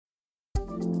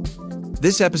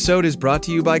This episode is brought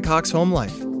to you by Cox Home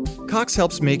Life. Cox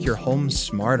helps make your home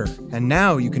smarter, and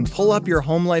now you can pull up your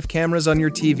Home Life cameras on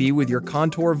your TV with your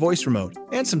Contour voice remote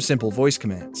and some simple voice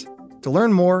commands. To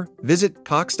learn more, visit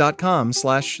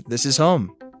cox.com/thisishome.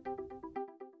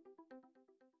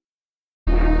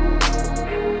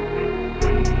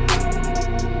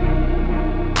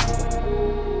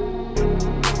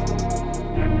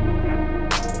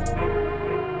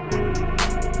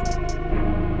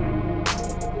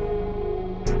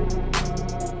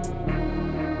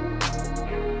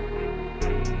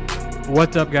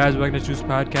 What's up, guys? Welcome to Juice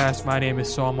Podcast. My name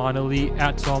is Salman Ali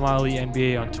at Salman Ali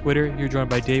NBA on Twitter. You're joined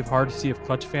by Dave Hardesty of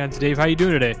Clutch Fans. Dave, how you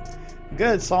doing today?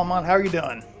 Good, Salman. How are you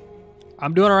doing?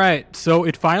 I'm doing all right. So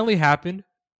it finally happened.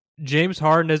 James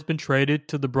Harden has been traded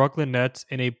to the Brooklyn Nets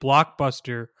in a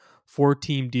blockbuster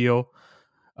 4-team deal.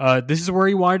 This is where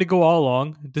he wanted to go all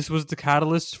along. This was the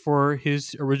catalyst for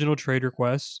his original trade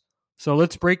request. So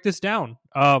let's break this down.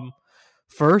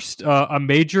 First, a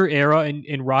major era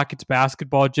in Rockets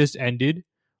basketball just ended.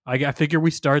 I figure we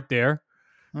start there.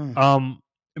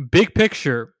 Big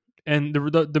picture, and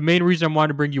the main reason I wanted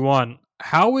to bring you on,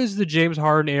 how is the James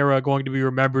Harden era going to be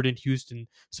remembered in Houston,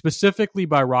 specifically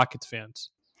by Rockets fans?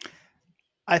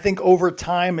 I think over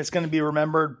time it's going to be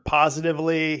remembered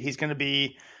positively. He's going to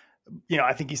be,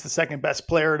 I think he's the second best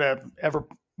player to ever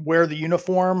wear the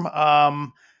uniform.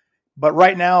 But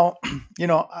right now,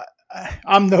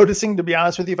 I'm noticing, to be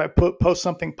honest with you, if I post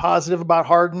something positive about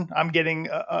Harden, I'm getting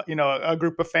a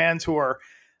group of fans who are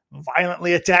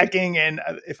violently attacking, and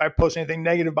if I post anything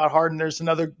negative about Harden, there's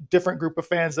another different group of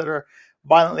fans that are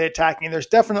violently attacking. There's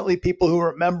definitely people who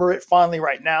remember it fondly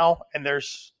right now, and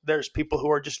there's people who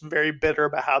are just very bitter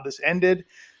about how this ended.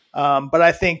 But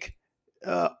I think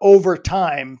over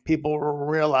time, people will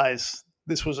realize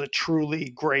this was a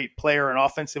truly great player and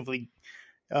offensively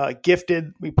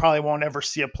gifted. We probably won't ever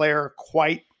see a player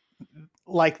quite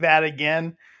like that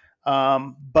again.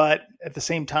 But at the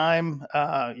same time,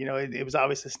 it was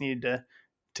obvious this needed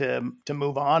to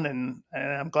move on, and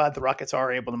I'm glad the Rockets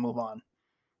are able to move on.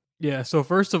 Yeah. So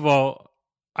first of all,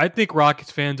 I think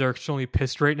Rockets fans are extremely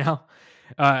pissed right now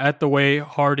at the way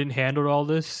Harden handled all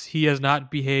this. He has not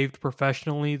behaved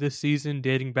professionally this season,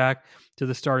 dating back to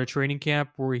the start of training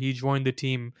camp, where he joined the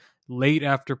team late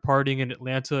after partying in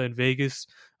Atlanta and Vegas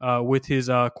with his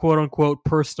quote-unquote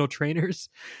personal trainers.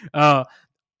 I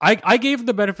gave him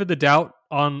the benefit of the doubt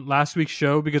on last week's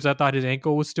show because I thought his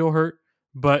ankle was still hurt,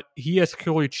 but he has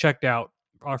clearly checked out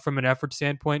from an effort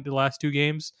standpoint the last two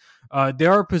games.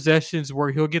 There are possessions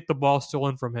where he'll get the ball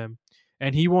stolen from him,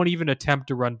 and he won't even attempt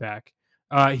to run back.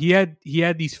 He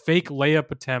had these fake layup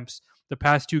attempts the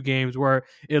past two games where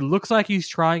it looks like he's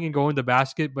trying and going to the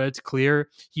basket, but it's clear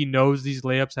he knows these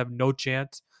layups have no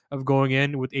chance of going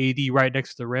in with AD right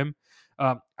next to the rim.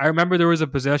 I remember there was a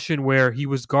possession where he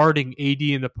was guarding AD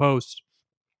in the post,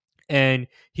 and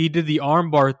he did the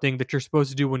armbar thing that you're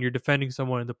supposed to do when you're defending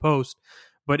someone in the post,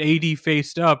 but AD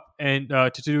faced up and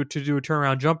to do a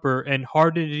turnaround jumper, and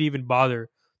Harden didn't even bother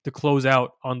to close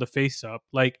out on the face up.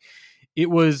 Like, it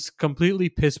was completely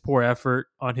piss poor effort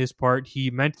on his part.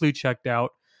 He mentally checked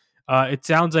out. It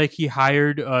sounds like he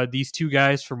hired these two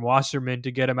guys from Wasserman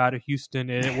to get him out of Houston,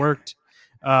 and it worked.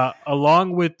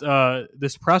 Along with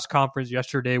this press conference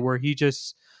yesterday where he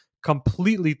just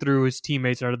completely threw his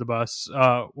teammates under the bus.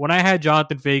 When I had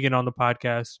Jonathan Fagan on the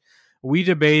podcast, we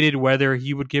debated whether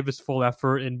he would give his full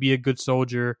effort and be a good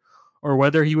soldier or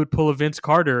whether he would pull a Vince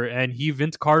Carter, and he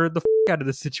Vince Cartered the out of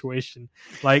the situation.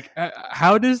 Like,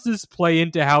 how does this play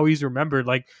into how he's remembered?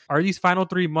 Like, are these final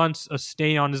 3 months a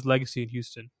stain on his legacy in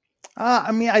Houston?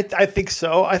 I think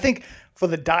so. I think for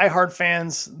the diehard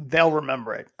fans, they'll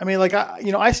remember it. I mean, like,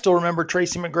 I still remember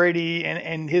Tracy McGrady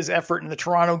and his effort in the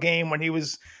Toronto game when he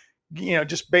was,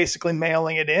 just basically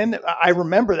mailing it in. I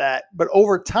remember that. But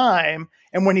over time,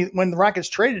 and when the Rockets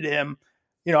traded him,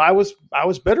 I was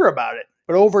bitter about it.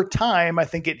 But over time, I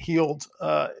think it healed.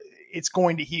 It's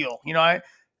going to heal.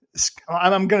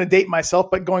 I'm going to date myself,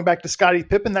 but going back to Scottie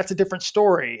Pippen, that's a different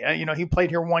story. He played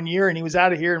here 1 year and he was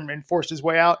out of here and forced his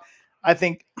way out. I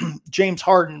think James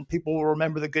Harden, people will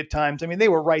remember the good times. I mean, they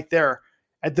were right there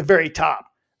at the very top.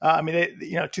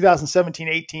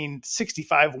 2017-18,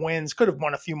 65 wins, could have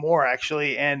won a few more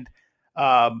actually. And,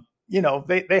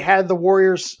 they had the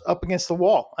Warriors up against the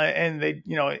wall, and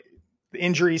the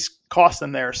injuries cost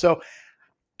them there. So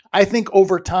I think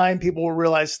over time, people will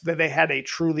realize that they had a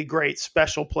truly great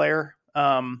special player.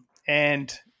 But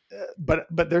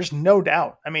there's no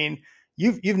doubt. I mean,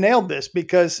 you've nailed this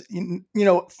because,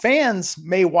 fans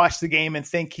may watch the game and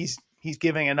think he's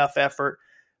giving enough effort,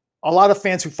 a lot of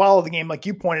fans who follow the game, like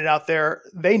you pointed out there,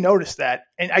 they noticed that.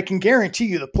 And I can guarantee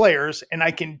you the players, and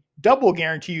I can double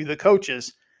guarantee you the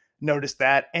coaches noticed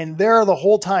that. And they're the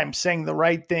whole time saying the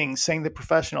right things, saying the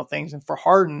professional things. And for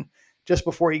Harden, just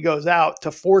before he goes out,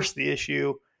 to force the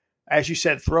issue, as you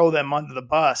said, throw them under the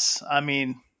bus. I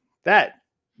mean, that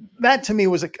to me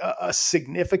was a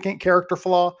significant character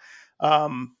flaw.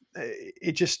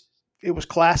 It was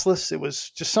classless. It was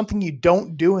just something you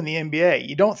don't do in the NBA.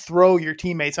 You don't throw your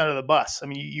teammates under the bus. I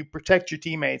mean, you protect your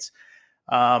teammates,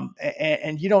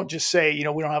 and you don't just say, we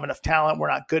don't have enough talent,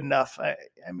 we're not good enough.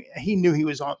 I mean, he knew he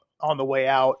was on the way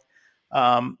out,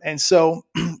 and so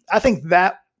I think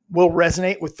that will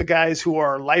resonate with the guys who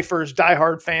are lifers,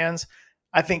 diehard fans.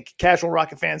 I think casual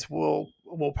Rocket fans will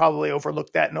probably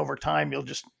overlook that, and over time, you'll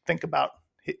just think about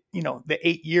the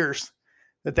 8 years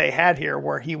that they had here,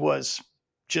 where he was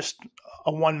just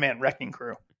a one-man wrecking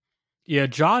crew. Yeah,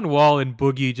 John Wall and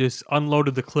Boogie just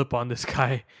unloaded the clip on this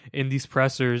guy in these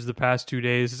pressers the past 2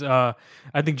 days. I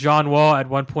think John Wall at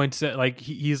one point said, like,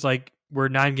 he's like, we're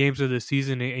 9 games of the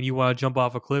season and you want to jump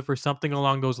off a cliff or something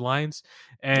along those lines.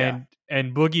 And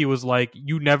Boogie was like,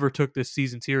 you never took this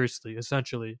season seriously,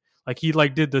 essentially. Like, he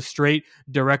did the straight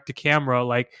direct to camera.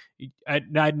 Like, at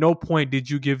no point did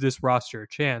you give this roster a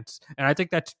chance. And I think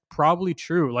that's probably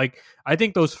true. Like, I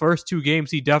think those first 2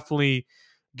 games, he definitely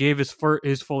gave his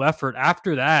full effort.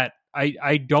 After that,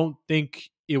 I don't think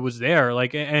it was there.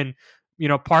 Like, and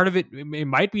part of it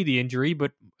might be the injury,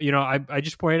 but I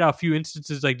just pointed out a few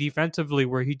instances, like, defensively,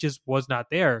 where he just was not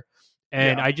there.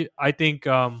 And I think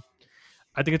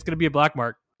it's going to be a black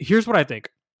mark. Here's what I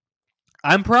think.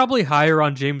 I'm probably higher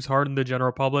on James Harden than the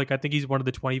general public. I think he's one of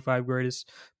the 25 greatest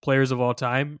players of all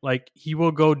time. Like, he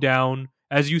will go down,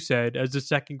 as you said, as the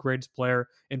second greatest player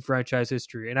in franchise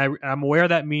history. And I'm aware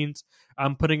that means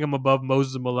I'm putting him above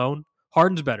Moses Malone.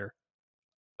 Harden's better.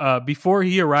 Before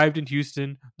he arrived in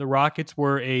Houston, the Rockets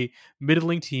were a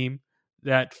middling team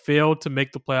that failed to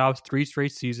make the playoffs 3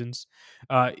 straight seasons.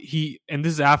 And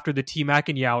this is after the T-Mac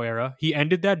and Yao era. He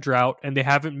ended that drought, and they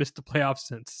haven't missed the playoffs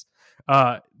since.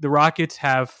 The Rockets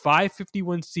have 5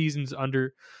 50-win seasons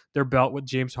under their belt with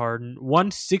James Harden, 1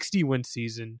 60-win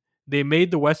season. They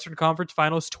made the Western Conference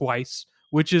Finals twice,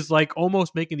 which is like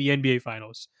almost making the NBA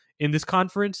Finals. In this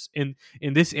conference, in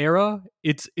this era,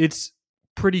 it's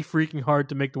pretty freaking hard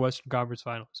to make the Western Conference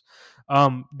Finals.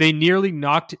 They nearly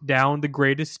knocked down the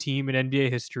greatest team in NBA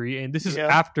history, and this is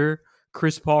after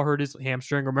Chris Paul hurt his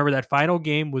hamstring. Remember, that final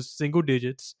game was single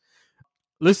digits.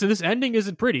 Listen, this ending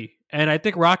isn't pretty, and I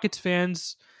think Rockets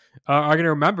fans are going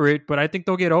to remember it, but I think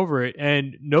they'll get over it.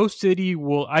 And no city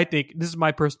will, I think, this is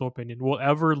my personal opinion, will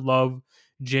ever love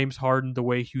James Harden the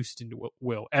way Houston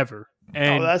will ever.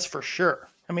 And that's for sure.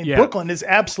 I mean, Brooklyn is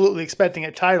absolutely expecting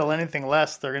a title. Anything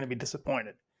less, they're going to be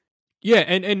disappointed. Yeah,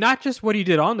 and not just what he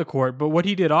did on the court, but what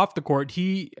he did off the court.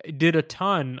 He did a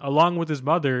ton, along with his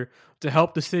mother, to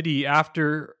help the city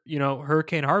after,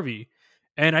 Hurricane Harvey.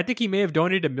 And I think he may have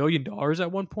donated $1 million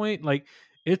at one point. Like,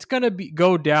 it's going to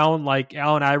go down like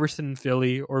Allen Iverson in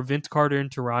Philly or Vince Carter in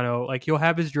Toronto. Like, he'll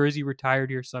have his jersey retired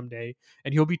here someday,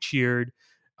 and he'll be cheered.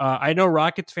 I know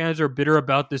Rockets fans are bitter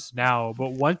about this now,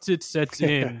 but once it sets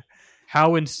in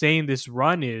how insane this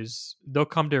run is, they'll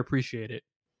come to appreciate it.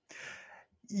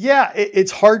 Yeah,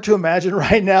 it's hard to imagine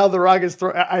right now the Rockets.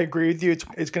 I agree with you.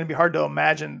 It's going to be hard to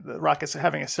imagine the Rockets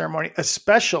having a ceremony,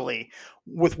 especially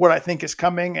with what I think is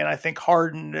coming. And I think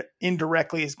Harden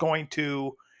indirectly is going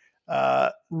to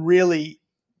really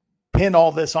pin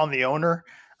all this on the owner.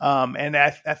 And I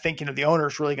think, the owner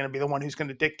is really going to be the one who's going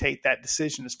to dictate that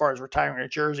decision as far as retiring a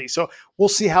jersey. So we'll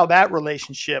see how that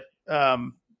relationship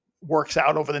works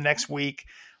out over the next week.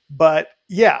 But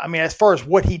yeah, I mean, as far as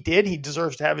what he did, he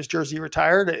deserves to have his jersey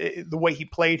retired. The way he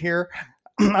played here,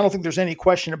 I don't think there's any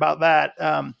question about that.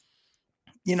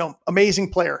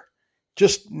 Amazing player,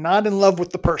 just not in love with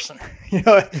the person.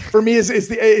 For me, it's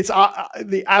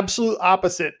the absolute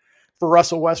opposite for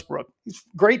Russell Westbrook. He's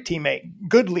a great teammate,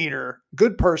 good leader,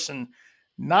 good person,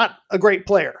 not a great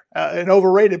player, an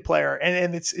overrated player.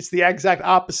 And it's the exact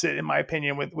opposite, in my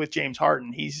opinion, with James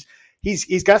Harden. He's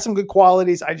got some good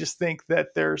qualities. I just think that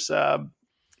there's, the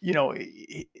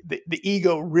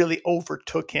ego really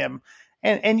overtook him,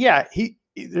 and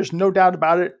there's no doubt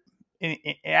about it.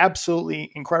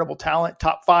 Absolutely incredible talent,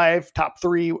 top 5, top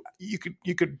 3.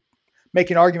 You could make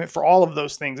an argument for all of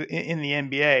those things in the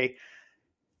NBA.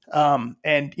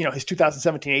 And his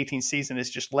 2017-18 season is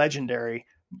just legendary.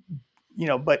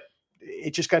 But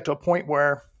it just got to a point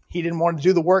where he didn't want to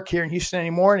do the work here in Houston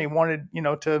anymore, and he wanted,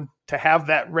 to have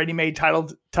that ready-made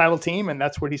title team, and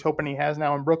that's what he's hoping he has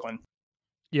now in Brooklyn.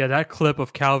 Yeah, that clip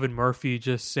of Calvin Murphy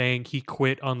just saying he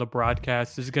quit on the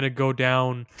broadcast is going to go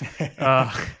down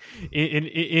uh,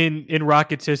 in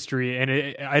Rockets history,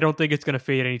 and I don't think it's going to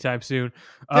fade anytime soon.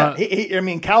 I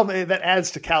mean, Calvin, that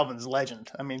adds to Calvin's legend.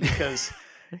 I mean, because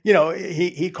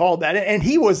he called that, and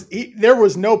there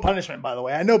was no punishment. By the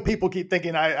way, I know people keep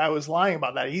thinking I was lying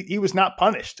about that. He was not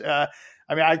punished. I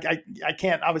mean, I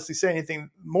can't obviously say anything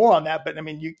more on that, but I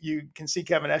mean, you can see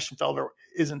Kevin Eschenfelder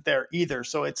isn't there either,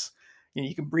 so it's.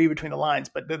 You can read between the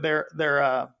lines, but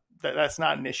that's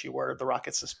not an issue where the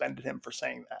Rockets suspended him for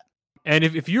saying that. And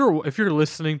if you're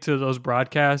listening to those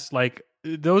broadcasts, like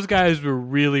those guys were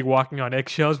really walking on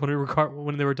eggshells when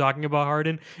they were talking about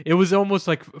Harden. It was almost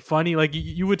like funny. Like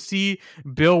you would see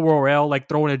Bill Worrell like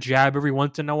throwing a jab every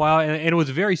once in a while, and it was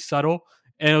very subtle.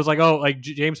 And it was like, oh, like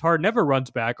James Harden never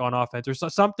runs back on offense or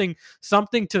something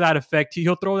to that effect.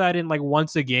 He'll throw that in like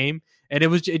once a game. And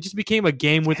it just became a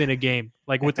game within a game,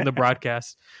 like within the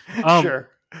broadcast. Sure.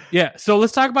 Yeah. So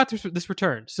let's talk about this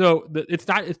return. So it's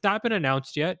not been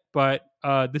announced yet, but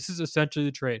this is essentially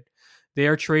the trade. They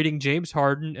are trading James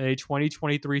Harden and a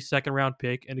 2023 second round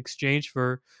pick in exchange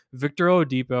for Victor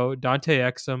Oladipo, Dante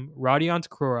Exum, Rodions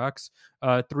Kurucs,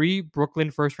 3 Brooklyn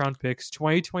first round picks,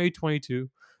 2022,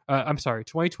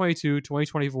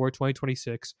 2024,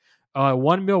 2026,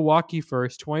 1 Milwaukee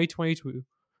first, 2022.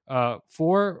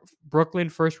 4 Brooklyn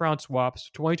first round swaps,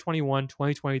 2021,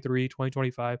 2023,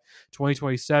 2025,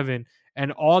 2027,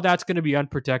 and all that's going to be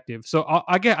unprotected. So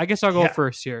I guess I'll go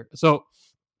first here. So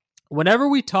whenever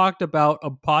we talked about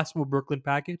a possible Brooklyn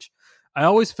package, I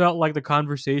always felt like the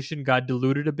conversation got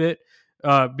diluted a bit.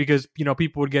 Because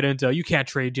people would get into you can't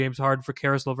trade James Harden for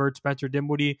Karis LeVert, Spencer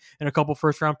Dinwiddie, and a couple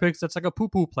first round picks. That's like a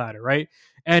poo platter, right?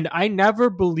 And I never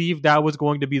believed that was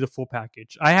going to be the full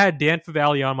package. I had Dan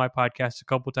Favale on my podcast a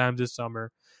couple times this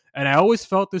summer, and I always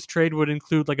felt this trade would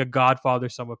include like a Godfather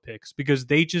sum of picks because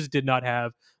they just did not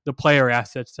have the player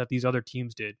assets that these other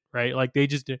teams did, right? Like they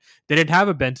didn't have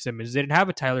a Ben Simmons, they didn't have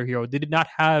a Tyler Hero, they did not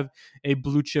have a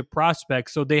blue chip prospect,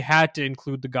 so they had to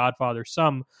include the Godfather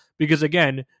sum because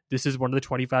again, this is one of the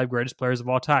 25 greatest players of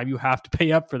all time. You have to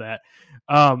pay up for that.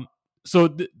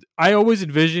 So I always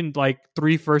envisioned like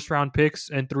 3 first round picks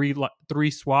and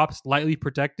three swaps lightly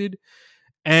protected.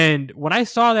 And when I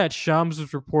saw that Shams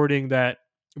was reporting that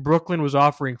Brooklyn was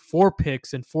offering 4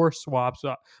 picks and 4 swaps,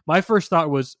 my first thought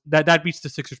was that beats the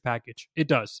Sixers package. It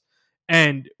does.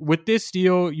 And with this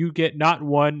deal, you get not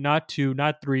 1, not 2,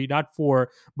 not 3, not 4,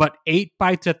 but 8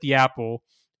 bites at the apple.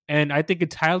 And I think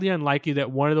it's highly unlikely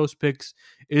that one of those picks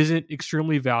isn't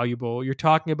extremely valuable. You're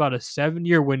talking about a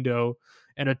 7-year window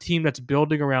and a team that's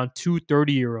building around 2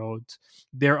 30-year-olds.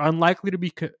 They're unlikely to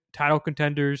be title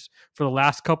contenders for the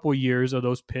last couple of years of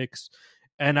those picks.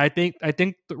 And I think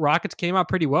the Rockets came out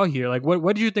pretty well here. Like,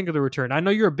 what did you think of the return? I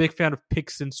know you're a big fan of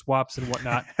picks and swaps and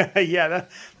whatnot. Yeah,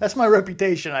 that's my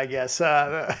reputation, I guess.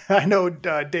 I know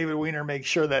David Weiner makes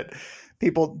sure that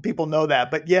people know that.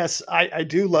 But yes, I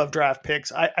do love draft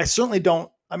picks. I certainly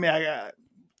don't. I mean, I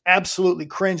absolutely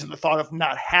cringe at the thought of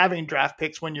not having draft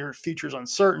picks when your future's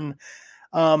uncertain.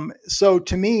 So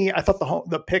to me, I thought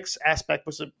the picks aspect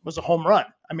was a home run.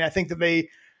 I mean, I think that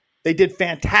they did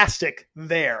fantastic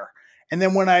there. And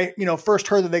then when I, first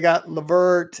heard that they got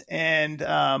LeVert and,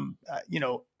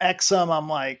 Exum, I'm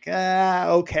like,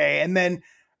 okay. And then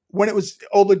when it was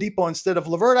Oladipo instead of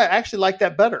LeVert, I actually like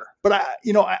that better. But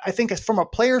I think from a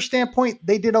player standpoint,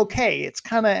 they did okay. It's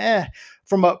kind of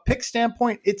From a pick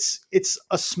standpoint, it's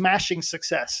a smashing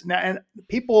success. Now, and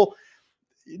people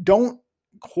don't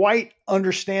quite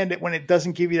understand it when it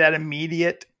doesn't give you that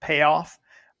immediate payoff.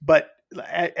 But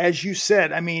as you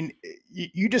said, I mean,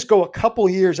 you just go a couple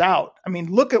years out. I mean,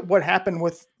 look at what happened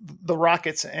with the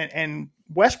Rockets and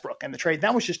Westbrook and the trade.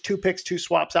 That was just 2 picks, 2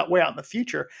 swaps way out in the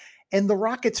future. And the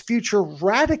Rockets' future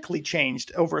radically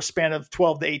changed over a span of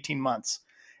 12 to 18 months.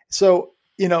 So,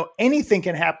 anything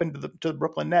can happen to the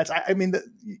Brooklyn Nets. I mean,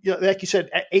 like you said,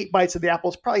 8 bites of the apple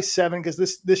is probably 7 because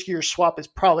this year's swap is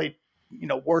probably,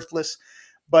 worthless.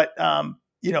 But,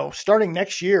 starting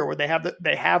next year where they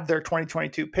have their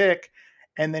 2022 pick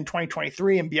and then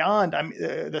 2023 and beyond, I mean,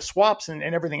 the swaps and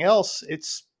everything else,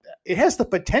 it has the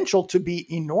potential to be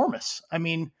enormous. I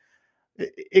mean,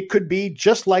 it could be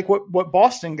just like what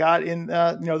Boston got in,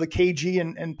 the KG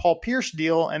and Paul Pierce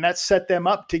deal. And that set them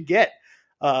up to get,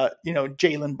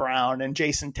 Jaylen Brown and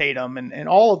Jason Tatum and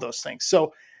all of those things.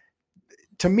 So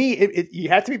to me, you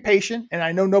have to be patient. And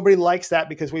I know nobody likes that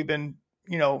because we've been,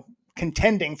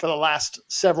 contending for the last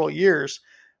several years,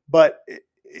 but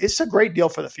it's a great deal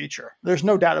for the future. There's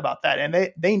no doubt about that.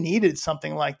 And they needed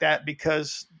something like that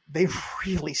because they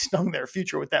really stung their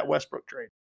future with that Westbrook trade.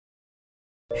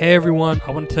 Hey everyone,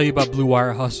 I want to tell you about Blue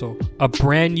Wire Hustle, a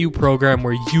brand new program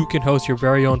where you can host your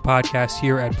very own podcast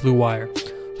here at Blue Wire.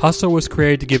 Hustle was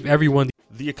created to give everyone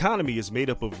The economy is made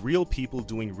up of real people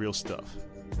doing real stuff,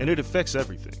 and it affects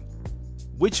everything.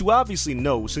 Which you obviously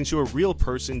know since you're a real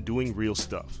person doing real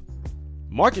stuff.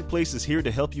 Marketplace is here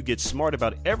to help you get smart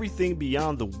about everything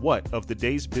beyond the what of the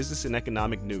day's business and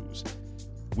economic news.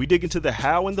 We dig into the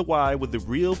how and the why with the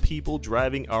real people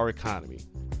driving our economy.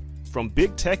 From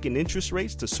big tech and interest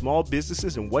rates to small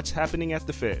businesses and what's happening at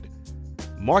the Fed,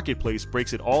 Marketplace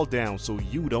breaks it all down so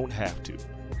you don't have to.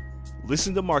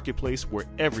 Listen to Marketplace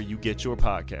wherever you get your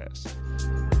podcasts.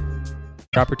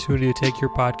 opportunity to take your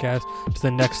podcast to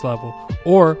the next level.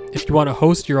 Or if you want to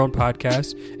host your own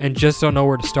podcast and just don't know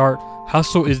where to start,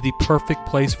 Hustle is the perfect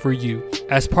place for you.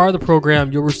 As part of the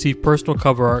program, you'll receive personal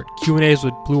cover art, Q&As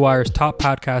with Blue Wire's top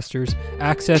podcasters,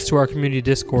 access to our community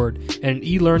Discord, and an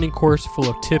e-learning course full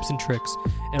of tips and tricks.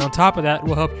 And on top of that,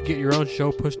 we'll help you get your own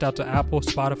show pushed out to Apple,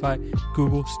 Spotify,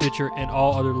 Google, Stitcher, and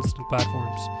all other listening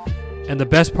platforms. And the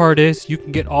best part is, you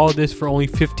can get all of this for only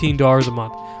 $15 a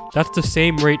month. That's the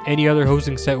same rate any other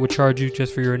hosting site would charge you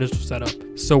just for your initial setup.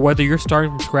 So whether you're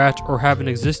starting from scratch or have an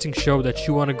existing show that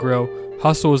you want to grow,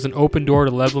 Hustle is an open door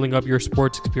to leveling up your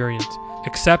sports experience.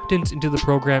 Acceptance into the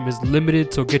program is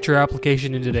limited, so get your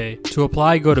application in today. To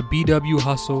apply, go to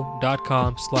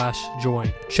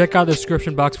bwhustle.com/join. Check out the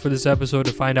description box for this episode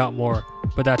to find out more.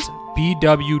 But that's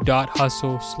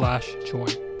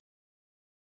bw.hustle/join.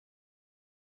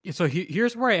 So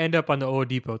here's where I end up on the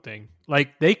Oladipo thing.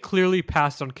 Like, they clearly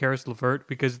passed on Karis LeVert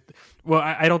because, well,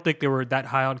 I don't think they were that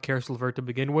high on Karis LeVert to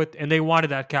begin with, and they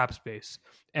wanted that cap space.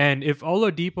 And if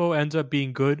Oladipo ends up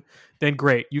being good, then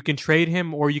great. You can trade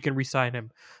him or you can re-sign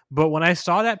him. But when I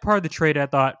saw that part of the trade, I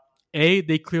thought, A,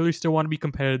 they clearly still want to be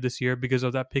competitive this year because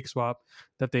of that pick swap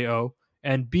that they owe.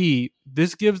 And B,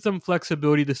 this gives them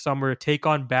flexibility this summer to take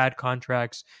on bad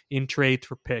contracts in trades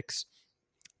for picks.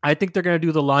 I think they're going to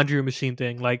do the laundry machine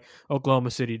thing like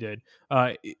Oklahoma City did.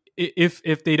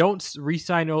 If they don't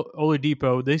re-sign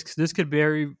Oladipo, this could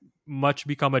very much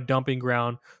become a dumping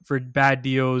ground for bad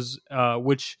deals,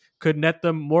 which could net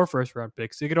them more first-round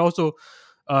picks. It could also,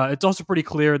 it's also pretty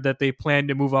clear that they plan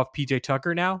to move off PJ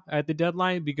Tucker now at the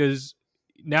deadline because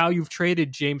now you've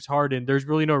traded James Harden. There's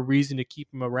really no reason to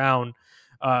keep him around,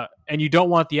 and you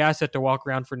don't want the asset to walk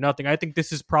around for nothing. I think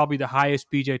this is probably the highest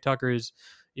PJ Tucker's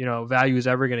value is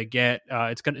ever going to get.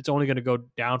 It's only going to go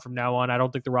down from now on. I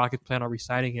don't think the Rockets plan on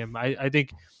re-signing him. I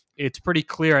think it's pretty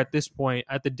clear at this point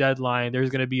at the deadline there's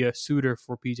going to be a suitor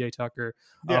for PJ Tucker.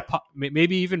 Yeah.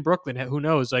 Maybe even Brooklyn. Who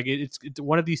knows? Like it's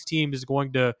one of these teams is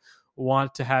going to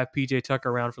want to have PJ Tucker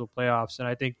around for the playoffs, and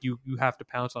I think you have to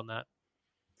pounce on that.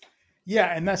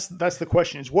 Yeah, and that's the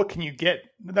question is what can you get?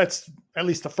 That's at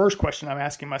least the first question I'm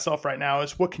asking myself right now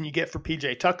is what can you get for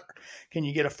PJ Tucker? Can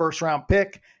you get a first round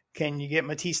pick? Can you get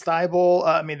Matisse Thybulle?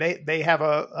 I mean, they have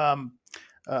a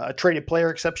traded player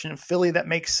exception in Philly that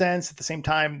makes sense. At the same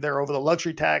time, they're over the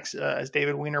luxury tax, as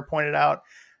David Weiner pointed out.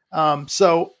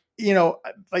 So,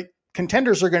 like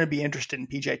contenders are going to be interested in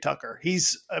PJ Tucker.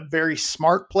 He's a very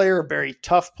smart player, a very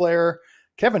tough player.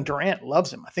 Kevin Durant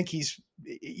loves him. I think he's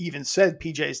even said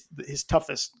PJ's his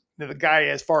toughest. The guy,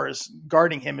 as far as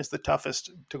guarding him, is the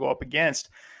toughest to go up against.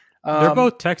 They're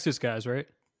both Texas guys, right?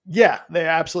 Yeah, they're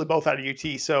absolutely both out of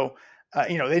UT. So,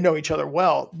 they know each other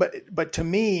well. But to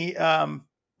me,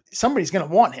 somebody's going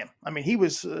to want him. I mean, he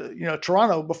was,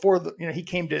 Toronto before he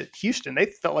came to Houston. They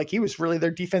felt like he was really their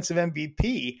defensive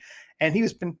MVP, and he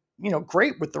was been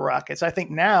great with the Rockets. I think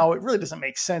now it really doesn't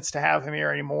make sense to have him here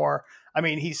anymore. I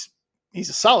mean, he's a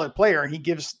solid player, and he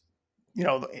gives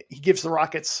the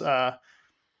Rockets a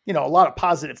lot of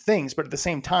positive things. But at the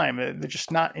same time, they're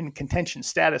just not in contention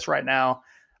status right now.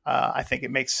 I think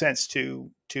it makes sense to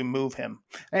move him.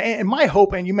 And my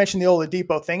hope, and you mentioned the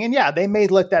Oladipo thing, and yeah, they may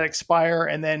let that expire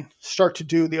and then start to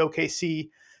do the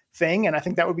OKC thing, and I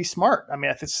think that would be smart. I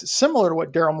mean, it's similar to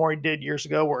what Daryl Morey did years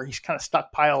ago, where he's kind of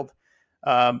stockpiled,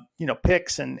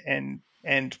 picks and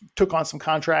took on some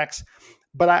contracts.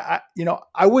 But I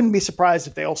wouldn't be surprised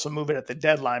if they also move it at the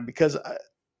deadline because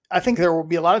I think there will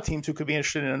be a lot of teams who could be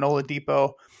interested in an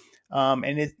Oladipo.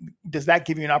 Does that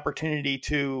give you an opportunity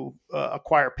to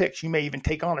acquire picks? You may even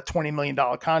take on a $20 million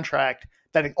contract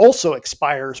that also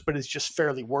expires, but is just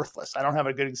fairly worthless. I don't have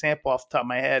a good example off the top of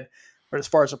my head, but as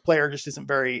far as a player, just isn't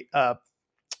very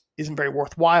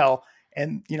worthwhile.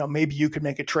 And maybe you could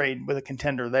make a trade with a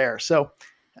contender there. So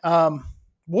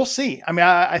we'll see. I mean,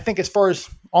 I think as far as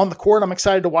on the court, I'm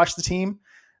excited to watch the team.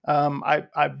 I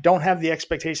don't have the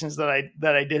expectations that I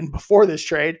did before this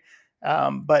trade,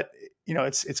 but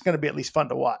it's going to be at least fun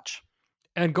to watch.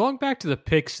 And going back to the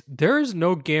picks, there is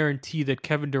no guarantee that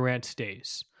Kevin Durant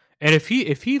stays. And if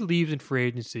he leaves in free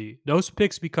agency, those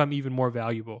picks become even more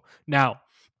valuable. Now,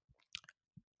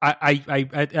 I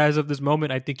as of this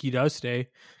moment, I think he does stay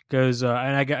because,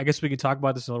 and I guess we can talk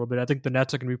about this a little bit. I think the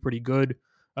Nets are going to be pretty good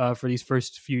for these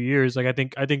first few years. Like I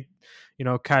think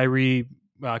Kyrie,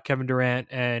 Kevin Durant,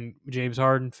 and James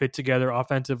Harden fit together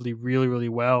offensively really, really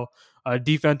well.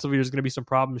 Defensively, there's going to be some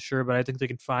problems, sure, but I think they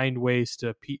can find ways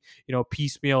to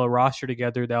piecemeal a roster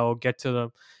together that will get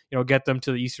them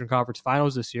to the Eastern Conference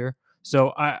Finals this year.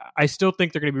 So I still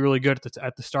think they're going to be really good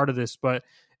at the start of this, but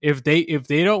if they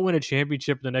don't win a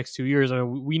championship in the next 2 years, I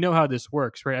mean, we know how this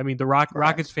works, right? I mean, the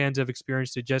Rockets fans have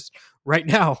experienced it just right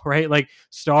now, right? Like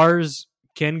stars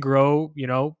can grow,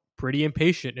 pretty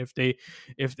impatient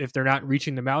if they're not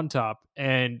reaching the mountaintop,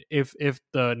 and if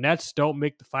the Nets don't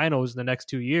make the finals in the next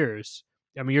 2 years,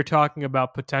 I mean, you're talking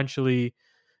about potentially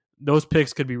those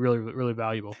picks could be really, really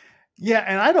valuable. Yeah,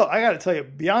 and I got to tell you,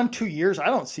 beyond 2 years, I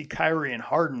don't see Kyrie and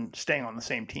Harden staying on the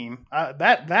same team.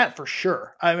 That for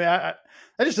sure. I mean, that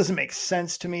just doesn't make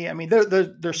sense to me. I mean,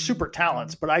 they're super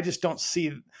talents, but I just don't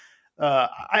see.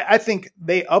 I think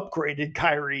they upgraded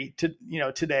Kyrie to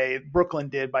today. Brooklyn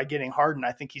did by getting Harden.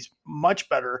 I think he's much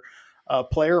better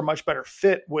player, much better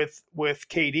fit with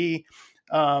KD.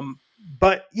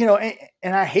 But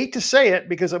and I hate to say it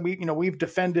because we've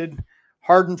defended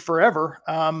Harden forever.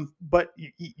 But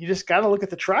you just got to look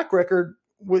at the track record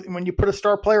when you put a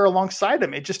star player alongside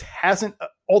him. It just hasn't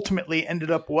ultimately ended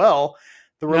up well.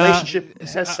 The relationship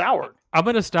has soured. I'm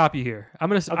going to stop you here.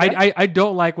 Okay. I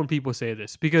don't like when people say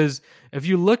this because if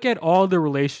you look at all the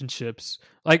relationships,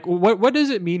 like what does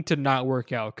it mean to not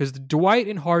work out? Because Dwight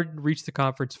and Harden reached the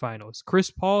conference finals. Chris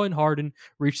Paul and Harden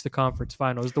reached the conference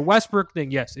finals. The Westbrook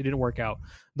thing, yes, it didn't work out.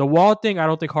 The Wall thing, I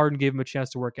don't think Harden gave him a chance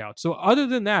to work out. So other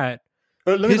than that,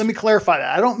 let me clarify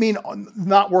that. I don't mean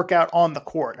not work out on the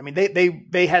court. I mean,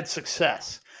 they had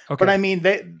success. Okay. But I mean,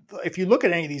 if you look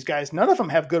at any of these guys, none of them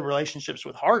have good relationships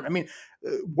with Harden. I mean,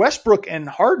 Westbrook and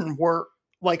Harden were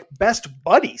like best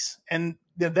buddies, and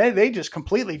they just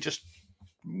completely just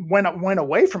went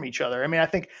away from each other. I mean, I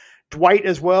think Dwight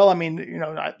as well. I mean,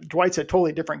 Dwight's a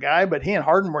totally different guy, but he and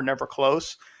Harden were never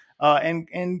close.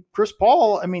 And Chris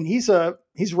Paul, I mean, he's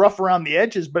rough around the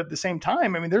edges, but at the same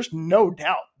time, I mean, there's no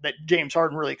doubt that James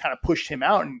Harden really kind of pushed him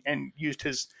out and used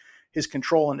his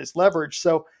control and his leverage.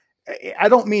 So I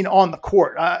don't mean on the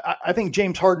court. I think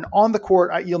James Harden on the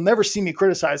court, you'll never see me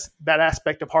criticize that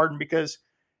aspect of Harden because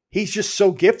he's just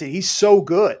so gifted. He's so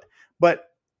good. But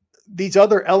these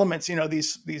other elements,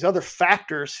 these other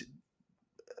factors,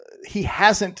 he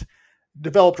hasn't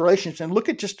developed relationships. And look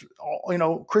at just,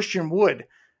 Christian Wood,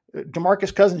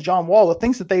 DeMarcus Cousins, John Wall, the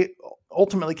things that they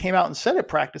ultimately came out and said at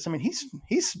practice. I mean,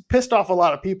 he's pissed off a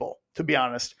lot of people, to be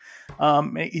honest.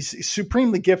 He's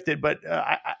supremely gifted, but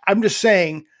I'm just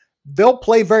saying they'll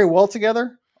play very well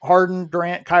together, Harden,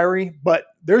 Durant, Kyrie, but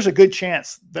there's a good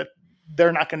chance that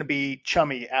they're not going to be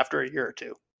chummy after a year or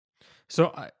two. So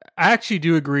I actually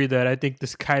do agree that I think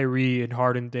this Kyrie and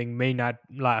Harden thing may not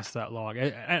last that long.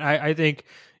 I think,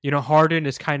 Harden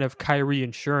is kind of Kyrie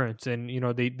insurance, and,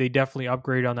 they definitely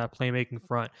upgrade on that playmaking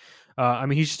front. I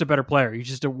mean, he's just a better player. He's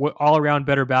just an all-around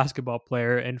better basketball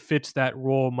player and fits that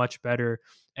role much better.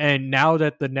 And now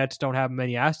that the Nets don't have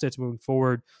many assets moving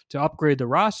forward to upgrade the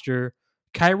roster,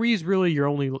 Kyrie is really your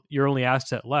only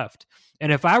asset left.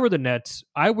 And if I were the Nets,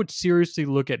 I would seriously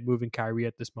look at moving Kyrie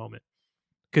at this moment.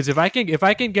 Because if I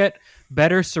can get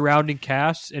better surrounding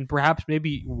casts and perhaps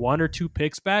maybe 1 or 2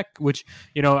 picks back, which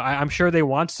I'm sure they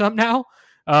want some now,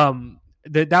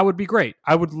 that would be great.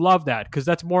 I would love that because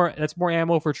that's more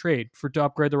ammo for trade to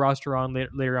upgrade the roster on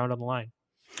later on the line.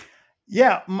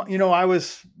 Yeah, I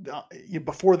was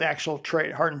before the actual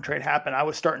Harden trade happened, I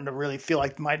was starting to really feel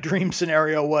like my dream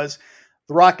scenario was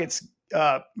the Rockets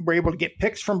were able to get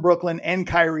picks from Brooklyn and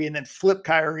Kyrie, and then flip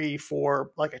Kyrie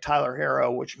for like a Tyler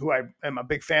Hero, who I am a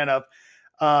big fan of.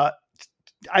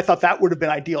 I thought that would have been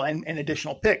ideal, and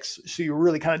additional picks. So you're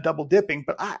really kind of double dipping.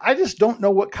 But I just don't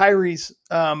know what Kyrie's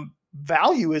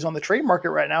value is on the trade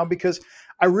market right now, because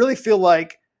I really feel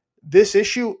like this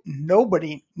issue,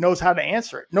 nobody knows how to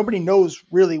answer it. Nobody knows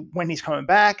really when he's coming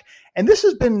back. And this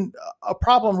has been a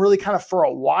problem really kind of for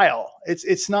a while.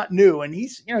 It's not new. And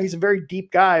he's a very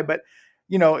deep guy, but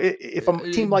if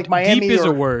a team like Miami, deep is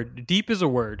a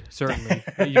word, certainly.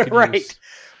 You could right. use.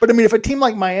 But I mean, if a team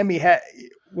like Miami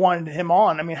wanted him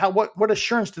on, I mean, what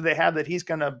assurance do they have that he's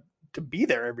going to be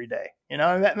there every day?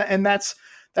 And that's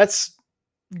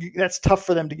tough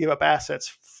for them to give up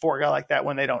assets for a guy like that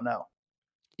when they don't know.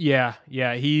 Yeah,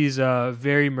 he's a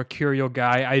very mercurial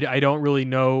guy. I don't really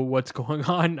know what's going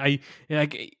on.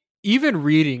 Even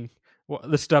reading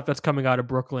the stuff that's coming out of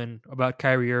Brooklyn about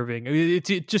Kyrie Irving. I mean, it's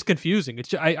just confusing.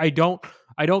 I don't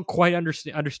quite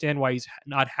understand why he's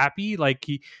not happy. Like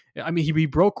he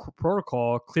broke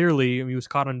protocol clearly. I mean, he was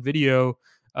caught on video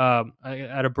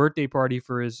at a birthday party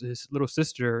for his little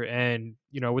sister, and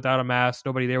without a mask,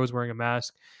 nobody there was wearing a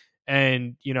mask.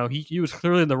 And he was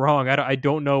clearly in the wrong. I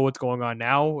don't know what's going on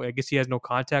now. I guess he has no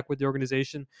contact with the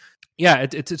organization. Yeah,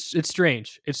 it's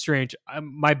strange. It's strange.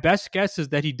 My best guess is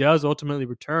that he does ultimately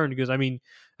return, because I mean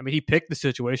he picked the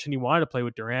situation. He wanted to play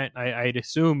with Durant. I'd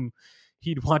assume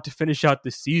he'd want to finish out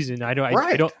this season. I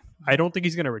don't think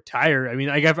he's going to retire. I mean,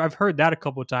 I've heard that a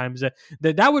couple of times.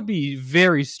 That would be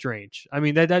very strange. I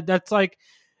mean that's like.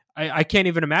 I can't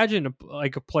even imagine a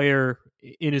player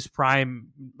in his prime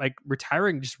like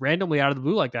retiring just randomly out of the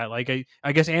blue like that. Like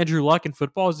I guess Andrew Luck in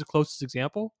football is the closest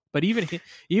example, but even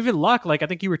Luck, like I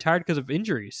think he retired because of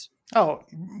injuries. Oh,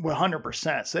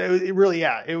 100%. So it really,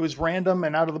 it was random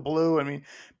and out of the blue. I mean,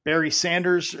 Barry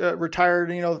Sanders retired,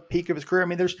 the peak of his career. I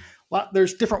mean,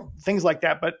 there's different things like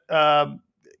that, but I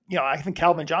think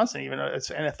Calvin Johnson, even it's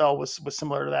NFL was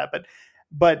similar to that,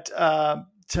 but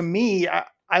to me,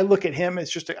 I look at him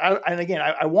as just,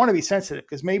 I want to be sensitive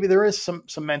because maybe there is some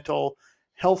mental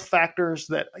health factors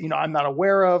that, I'm not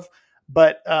aware of,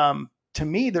 but to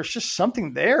me, there's just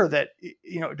something there that,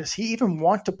 does he even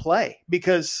want to play?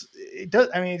 Because it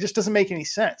just doesn't make any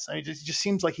sense. I mean, it just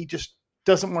seems like he just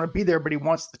doesn't want to be there, but he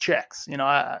wants the checks.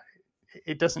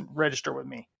 It doesn't register with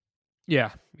me.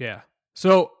 Yeah. Yeah.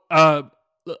 So,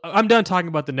 I'm done talking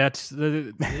about the Nets.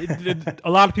 A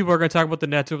lot of people are going to talk about the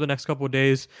Nets over the next couple of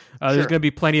days. There's going to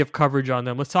be plenty of coverage on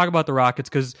them. Let's talk about the Rockets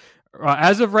because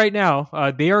as of right now,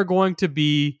 they are going to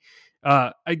be.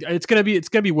 It's going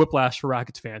to be whiplash for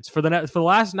Rockets fans. For the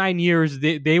last 9 years,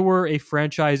 they were a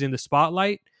franchise in the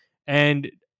spotlight, and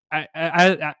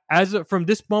from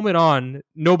this moment on,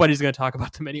 nobody's going to talk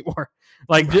about them anymore.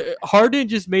 Like Harden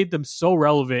just made them so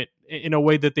relevant in a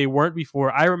way that they weren't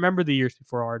before. I remember the years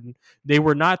before Harden. They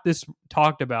were not this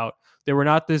talked about. They were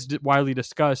not this widely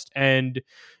discussed, and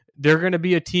they're going to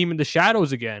be a team in the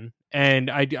shadows again.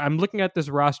 And I'm looking at this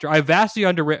roster. I vastly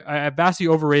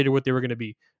overrated what they were going to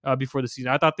be before the season.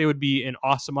 I thought they would be an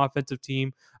awesome offensive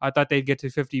team. I thought they'd get to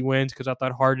 50 wins because I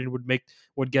thought Harden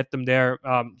would get them there.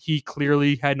 He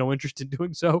clearly had no interest in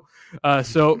doing so.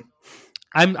 So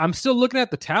I'm still looking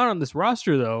at the talent on this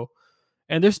roster though,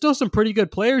 and there's still some pretty good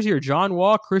players here. John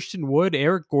Wall, Christian Wood,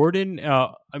 Eric Gordon.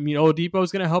 Oladipo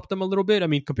is going to help them a little bit. I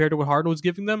mean, compared to what Harden was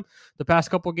giving them the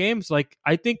past couple of games, like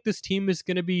I think this team is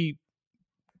going to be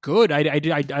good. I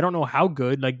don't know how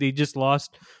good. Like they just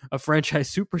lost a franchise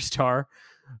superstar,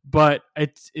 but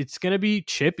it's going to be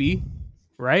chippy,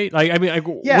 right? Like I mean,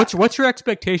 what's your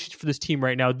expectations for this team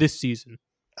right now this season?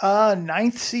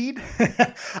 9th seed.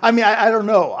 I mean, I don't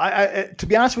know. I to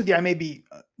be honest with you, I may be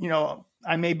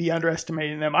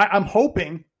underestimating them. I'm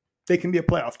hoping they can be a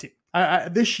playoff team.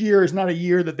 This year is not a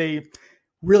year that they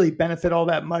really benefit all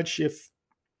that much if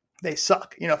they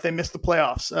suck. If they miss the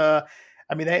playoffs.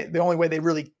 I mean, the only way they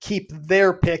really keep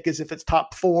their pick is if it's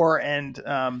top 4, and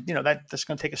that's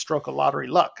going to take a stroke of lottery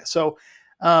luck. So,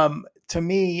 to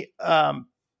me,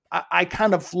 I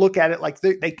kind of look at it like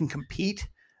they can compete.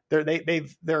 They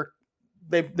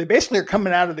basically are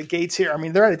coming out of the gates here. I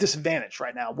mean, they're at a disadvantage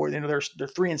right now. Where they're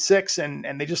 3-6,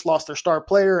 and they just lost their star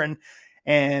player, and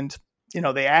they they're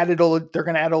going to add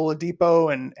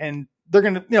Oladipo, and they're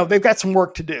going to they've got some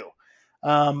work to do.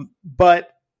 But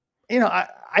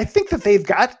I think that they've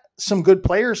got some good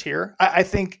players here. I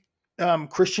think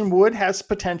Christian Wood has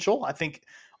potential. I think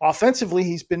offensively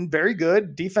he's been very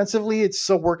good. Defensively, it's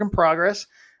a work in progress.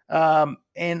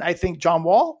 And I think John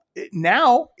Wall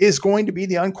now is going to be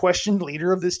the unquestioned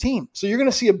leader of this team. So you're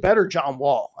going to see a better John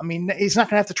Wall. I mean, he's not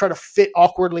going to have to try to fit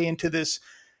awkwardly into this,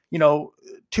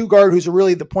 two guard who's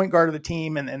really the point guard of the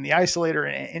team and the isolator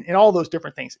and all those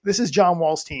different things. This is John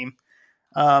Wall's team.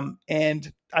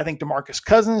 And I think DeMarcus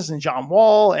Cousins and John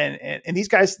Wall and these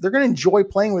guys, they're going to enjoy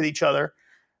playing with each other.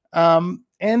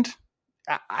 And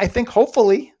I think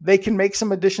hopefully they can make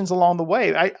some additions along the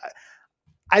way.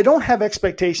 I don't have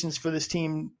expectations for this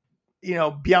team,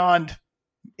 beyond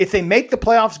if they make the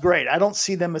playoffs, great. I don't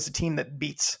see them as a team that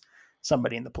beats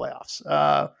somebody in the playoffs.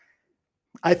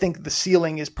 I think the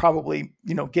ceiling is probably,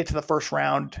 get to the first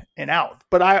round and out,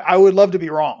 but I would love to be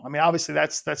wrong. I mean, obviously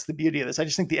that's the beauty of this. I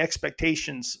just think the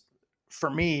expectations for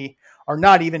me are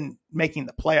not even making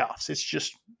the playoffs. It's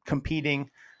just competing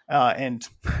and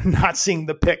not seeing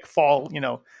the pick fall,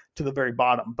 to the very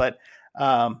bottom. But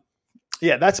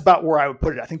that's about where I would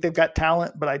put it. I think they've got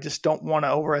talent, but I just don't want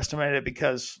to overestimate it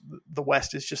because the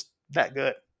West is just that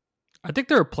good. I think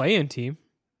they're a play-in team.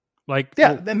 Like,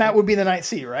 yeah, then that would be the 9th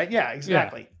seed, right? Yeah,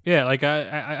 exactly. Yeah, like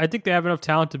I think they have enough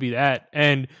talent to be that.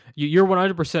 And you're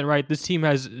 100% right. This team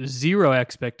has zero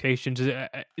expectations.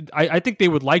 I think they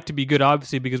would like to be good,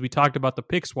 obviously, because we talked about the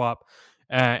pick swap.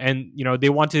 And, they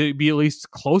want to be at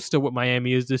least close to what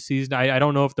Miami is this season. I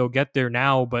don't know if they'll get there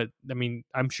now, but, I mean,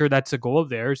 I'm sure that's a goal of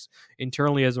theirs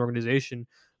internally as an organization.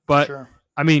 But, sure.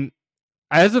 I mean,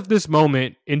 as of this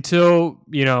moment, until,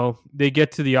 they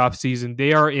get to the offseason,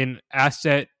 they are in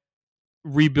asset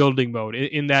rebuilding mode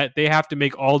in that they have to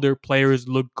make all their players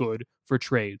look good for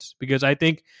trades. Because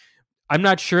I'm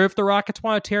not sure if the Rockets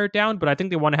want to tear it down, but I think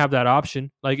they want to have that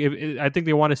option. Like, I think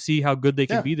they want to see how good they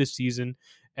can be this season.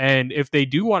 And if they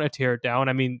do want to tear it down,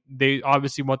 I mean, they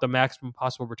obviously want the maximum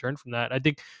possible return from that.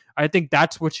 I think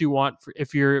that's what you want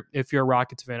if you're a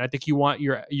Rockets fan. I think you want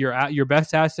your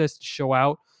best assets to show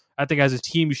out. I think as a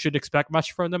team, you shouldn't expect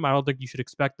much from them. I don't think you should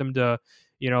expect them to,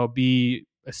 be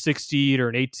a 6 seed or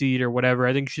an 8 seed or whatever.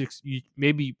 I think you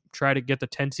maybe try to get the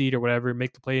 10 seed or whatever and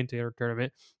make the play-in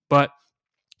tournament. But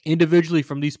individually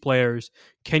from these players,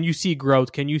 can you see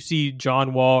growth? Can you see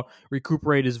John Wall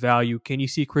recuperate his value? Can you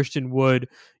see Christian Wood,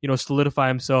 solidify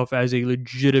himself as a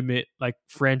legitimate like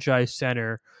franchise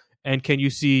center? And can you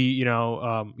see,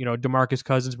 DeMarcus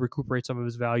Cousins recuperate some of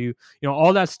his value?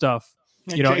 All that stuff.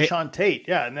 And Jae'Sean Tate,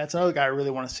 yeah, and that's another guy I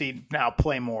really want to see now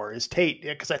play more is Tate,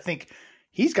 because I think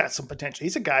he's got some potential.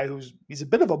 He's a guy he's a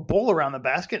bit of a bull around the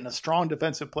basket and a strong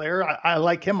defensive player. I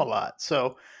like him a lot.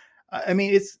 So, I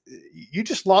mean, you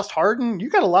just lost Harden. You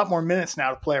got a lot more minutes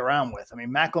now to play around with. I mean,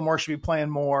 McLemore should be playing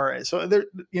more. So there,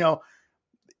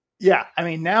 yeah. I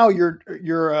mean, now you're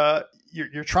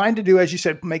trying to do, as you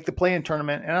said, make the play-in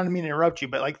tournament. And I don't mean to interrupt you,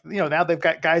 but now they've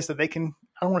got guys that they can,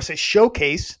 I don't want to say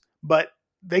showcase, but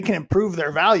they can improve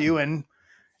their value and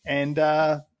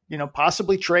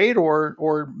possibly trade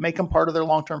or make them part of their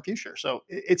long-term future. So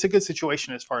it's a good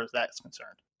situation as far as that's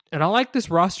concerned. And I like this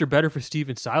roster better for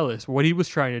Stephen Silas, what he was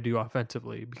trying to do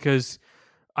offensively, because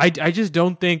I just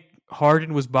don't think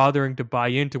Harden was bothering to buy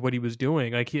into what he was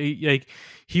doing. Like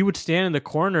he would stand in the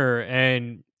corner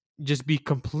and just be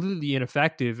completely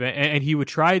ineffective. And he would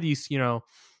try these,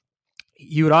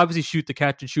 he would obviously shoot the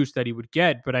catch and shoots that he would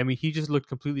get, but I mean, he just looked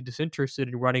completely disinterested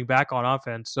in running back on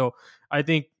offense. So I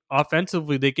think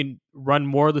offensively, they can run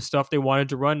more of the stuff they wanted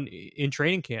to run in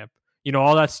training camp.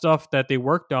 All that stuff that they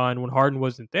worked on when Harden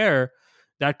wasn't there,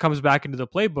 that comes back into the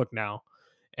playbook now.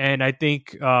 And I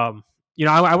think, I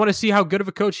want to see how good of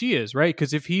a coach he is, right?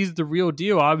 Because if he's the real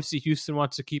deal, obviously Houston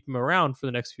wants to keep him around for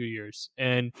the next few years.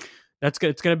 And it's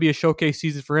going to be a showcase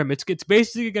season for him. It's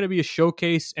basically going to be a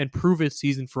showcase and prove it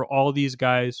season for all these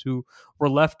guys who were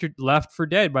left for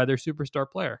dead by their superstar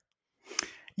player.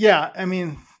 Yeah, I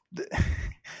mean,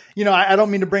 I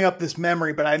don't mean to bring up this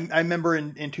memory, but I remember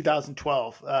in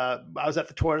 2012, I was at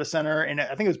the Toyota Center, and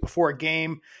I think it was before a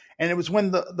game, and it was when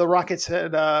the Rockets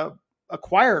had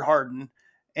acquired Harden,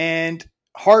 and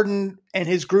Harden and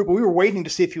his group, we were waiting to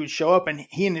see if he would show up, and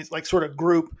he and his sort of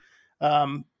group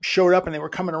showed up, and they were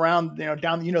coming around,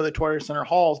 down the Toyota Center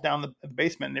halls down the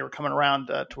basement, and they were coming around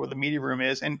to where the media room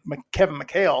is, and Kevin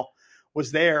McHale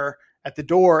was there at the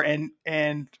door, and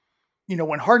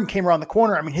when Harden came around the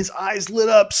corner, I mean, his eyes lit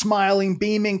up, smiling,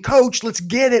 beaming, "Coach, let's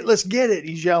get it. Let's get it."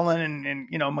 He's yelling and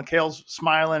McHale's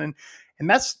smiling. And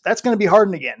that's going to be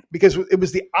Harden again, because it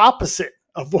was the opposite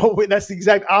of that's the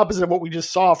exact opposite of what we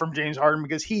just saw from James Harden,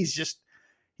 because he's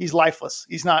lifeless.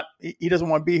 He doesn't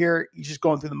want to be here. He's just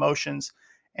going through the motions.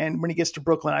 And when he gets to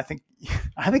Brooklyn, I think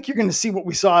you're going to see what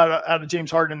we saw out of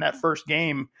James Harden in that first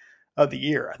game of the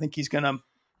year. I think he's going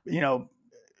to,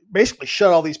 basically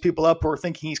shut all these people up who are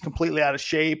thinking he's completely out of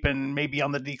shape and maybe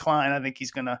on the decline. I think he's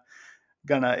gonna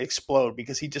explode,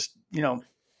 because he just,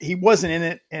 he wasn't in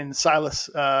it, and Silas,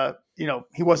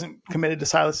 he wasn't committed to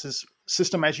Silas's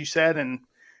system, as you said. And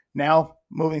now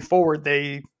moving forward,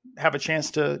 they have a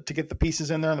chance to get the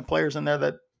pieces in there and the players in there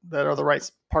that are the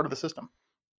right part of the system.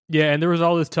 Yeah, and there was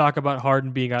all this talk about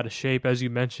Harden being out of shape, as you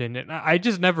mentioned, and I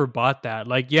just never bought that.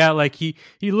 He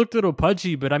looked a little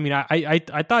pudgy, but I mean,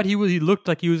 I thought he looked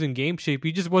like he was in game shape.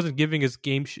 He just wasn't giving his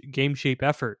game shape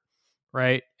effort,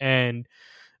 right? And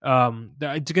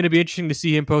it's going to be interesting to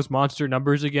see him post monster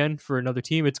numbers again for another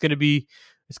team. It's going to be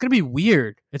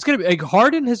weird. It's going to be like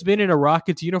Harden has been in a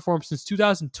Rockets uniform since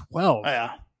 2012.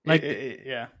 Yeah,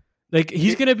 yeah.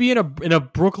 He's going to be in a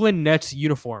Brooklyn Nets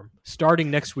uniform starting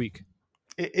next week.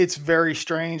 It's very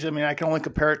strange. I mean, I can only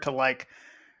compare it to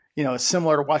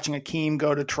similar to watching Akeem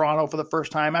go to Toronto for the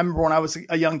first time. I remember when I was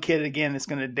a young kid, again, it's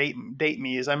going to date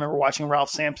me, is I remember watching Ralph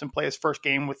Sampson play his first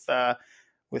game with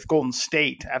with Golden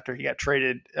State after he got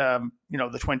traded.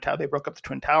 The Twin Tower, they broke up the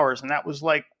Twin Towers, and that was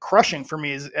like crushing for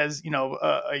me as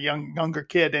a younger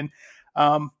kid. And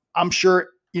I'm sure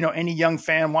any young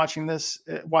fan watching this,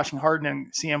 watching Harden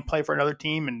and see him play for another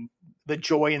team and the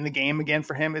joy in the game again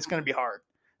for him, it's going to be hard.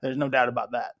 There's no doubt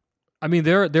about that. I mean,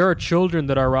 there are children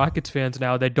that are Rockets fans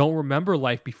now that don't remember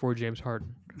life before James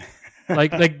Harden.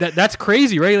 Like that's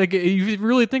crazy, right? Like, if you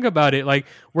really think about it, like,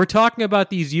 we're talking about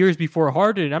these years before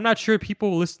Harden. I'm not sure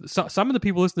people listen. Some of the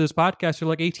people listening to this podcast are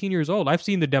like 18 years old. I've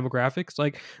seen the demographics.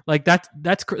 Like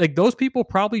that's like, those people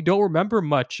probably don't remember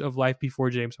much of life before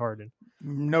James Harden.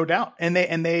 No doubt. And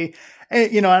they, I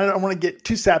don't want to get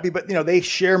too sappy, but they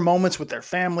share moments with their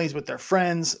families, with their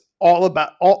friends,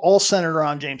 all centered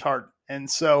around James Harden. And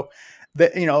so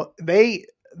that,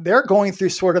 they're going through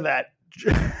sort of that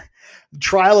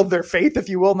trial of their faith, if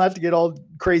you will, not to get all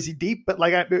crazy deep, but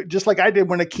just like I did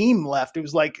when Akeem left, it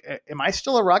was like, am I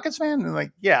still a Rockets fan? And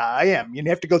like, yeah, I am. You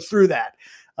have to go through that.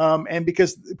 And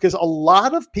because a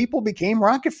lot of people became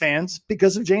Rocket fans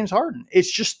because of James Harden.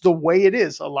 It's just the way it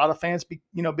is. A lot of fans,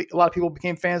 a lot of people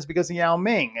became fans because of Yao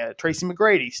Ming, Tracy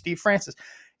McGrady, Steve Francis.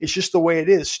 It's just the way it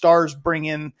is. Stars bring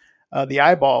in the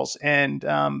eyeballs, and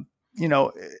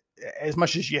as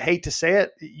much as you hate to say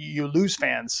it, you lose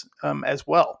fans as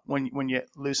well when you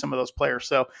lose some of those players.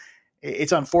 So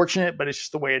it's unfortunate, but it's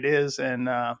just the way it is. And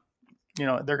they're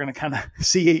going to kind of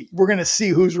see. We're going to see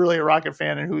who's really a Rocket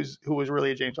fan and who was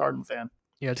really a James Harden fan.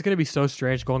 Yeah, it's going to be so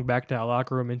strange going back to that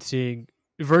locker room and seeing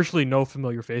virtually no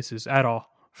familiar faces at all.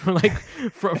 Like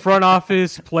front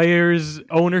office, players,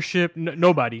 ownership,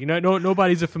 nobody.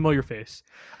 Nobody's a familiar face.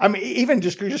 I mean, even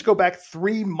just go back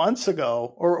 3 months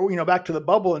ago, or back to the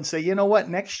bubble, and say, you know what,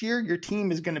 next year your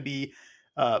team is going to be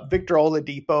Victor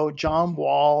Oladipo, John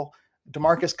Wall,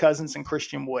 DeMarcus Cousins, and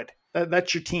Christian Wood.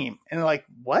 That's your team. And they're like,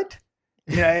 what?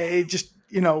 It just,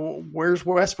 where's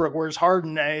Westbrook? Where's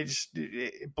Harden?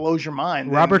 It blows your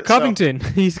mind. Robert Covington,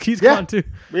 he's gone too.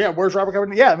 Yeah, where's Robert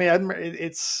Covington? Yeah, I mean,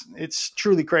 it's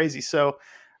truly crazy. So,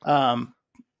 and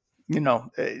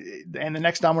the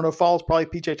next domino falls probably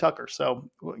PJ Tucker. So,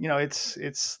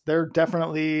 they're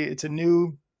definitely, it's a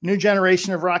new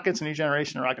generation of Rockets, a new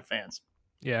generation of Rocket fans.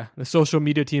 Yeah, the social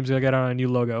media team's gonna get on a new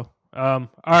logo. All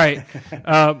right.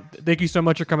 Thank you so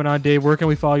much for coming on, Dave. Where can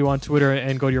we follow you on Twitter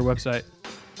and go to your website?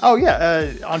 Oh,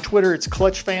 yeah. On Twitter, it's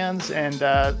Clutch Fans, and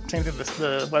same thing,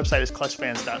 the website is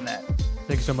clutchfans.net.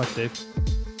 Thank you so much, Dave.